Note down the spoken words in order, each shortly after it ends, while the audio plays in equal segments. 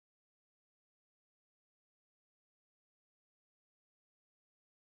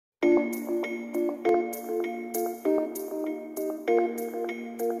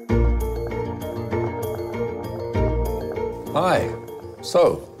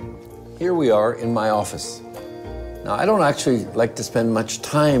So, here we are in my office. Now, I don't actually like to spend much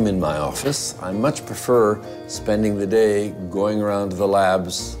time in my office. I much prefer spending the day going around to the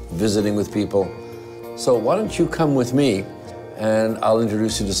labs, visiting with people. So why don't you come with me and I'll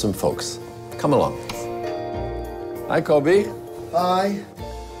introduce you to some folks. Come along. Hi, Kobe. Hi.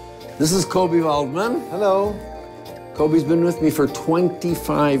 This is Kobe Waldman. Hello. Kobe's been with me for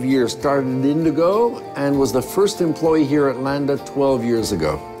 25 years, started at Indigo and was the first employee here at Landa 12 years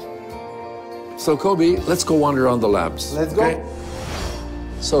ago. So Kobe, let's go wander around the labs. Let's go. Okay?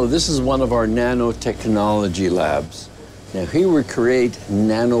 So this is one of our nanotechnology labs. Now here we create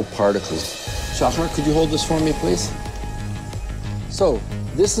nanoparticles. Shahar, could you hold this for me, please? So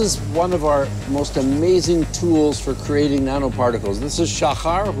this is one of our most amazing tools for creating nanoparticles. This is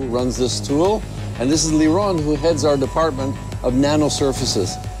Shahar, who runs this tool. And this is Liron, who heads our department of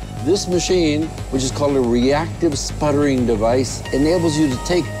nanosurfaces. This machine, which is called a reactive sputtering device, enables you to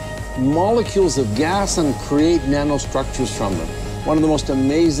take molecules of gas and create nanostructures from them. One of the most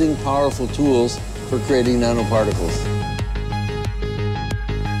amazing, powerful tools for creating nanoparticles.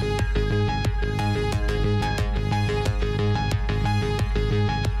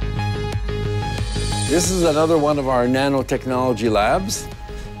 This is another one of our nanotechnology labs.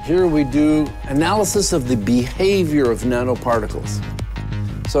 Here we do analysis of the behavior of nanoparticles.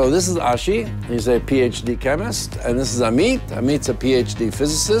 So this is Ashi, he's a PhD chemist, and this is Amit. Amit's a PhD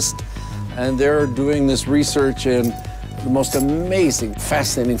physicist, and they're doing this research in the most amazing,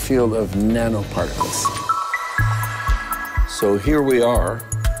 fascinating field of nanoparticles. So here we are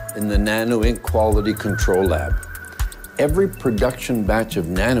in the Nanoink Quality Control Lab. Every production batch of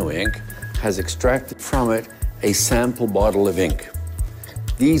Nanoink has extracted from it a sample bottle of ink.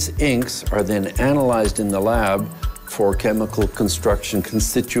 These inks are then analyzed in the lab for chemical construction,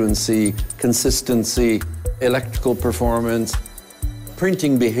 constituency, consistency, electrical performance,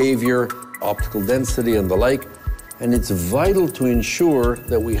 printing behavior, optical density, and the like. And it's vital to ensure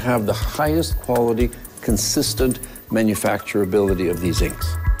that we have the highest quality, consistent manufacturability of these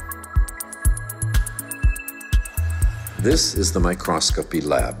inks. This is the Microscopy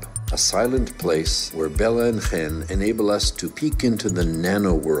Lab, a silent place where Bella and Chen enable us to peek into the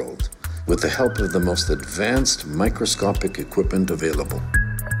nano world with the help of the most advanced microscopic equipment available.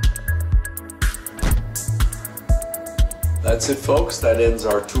 That's it, folks. That ends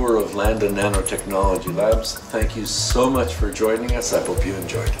our tour of Landa Nanotechnology Labs. Thank you so much for joining us. I hope you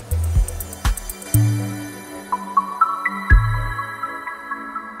enjoyed it.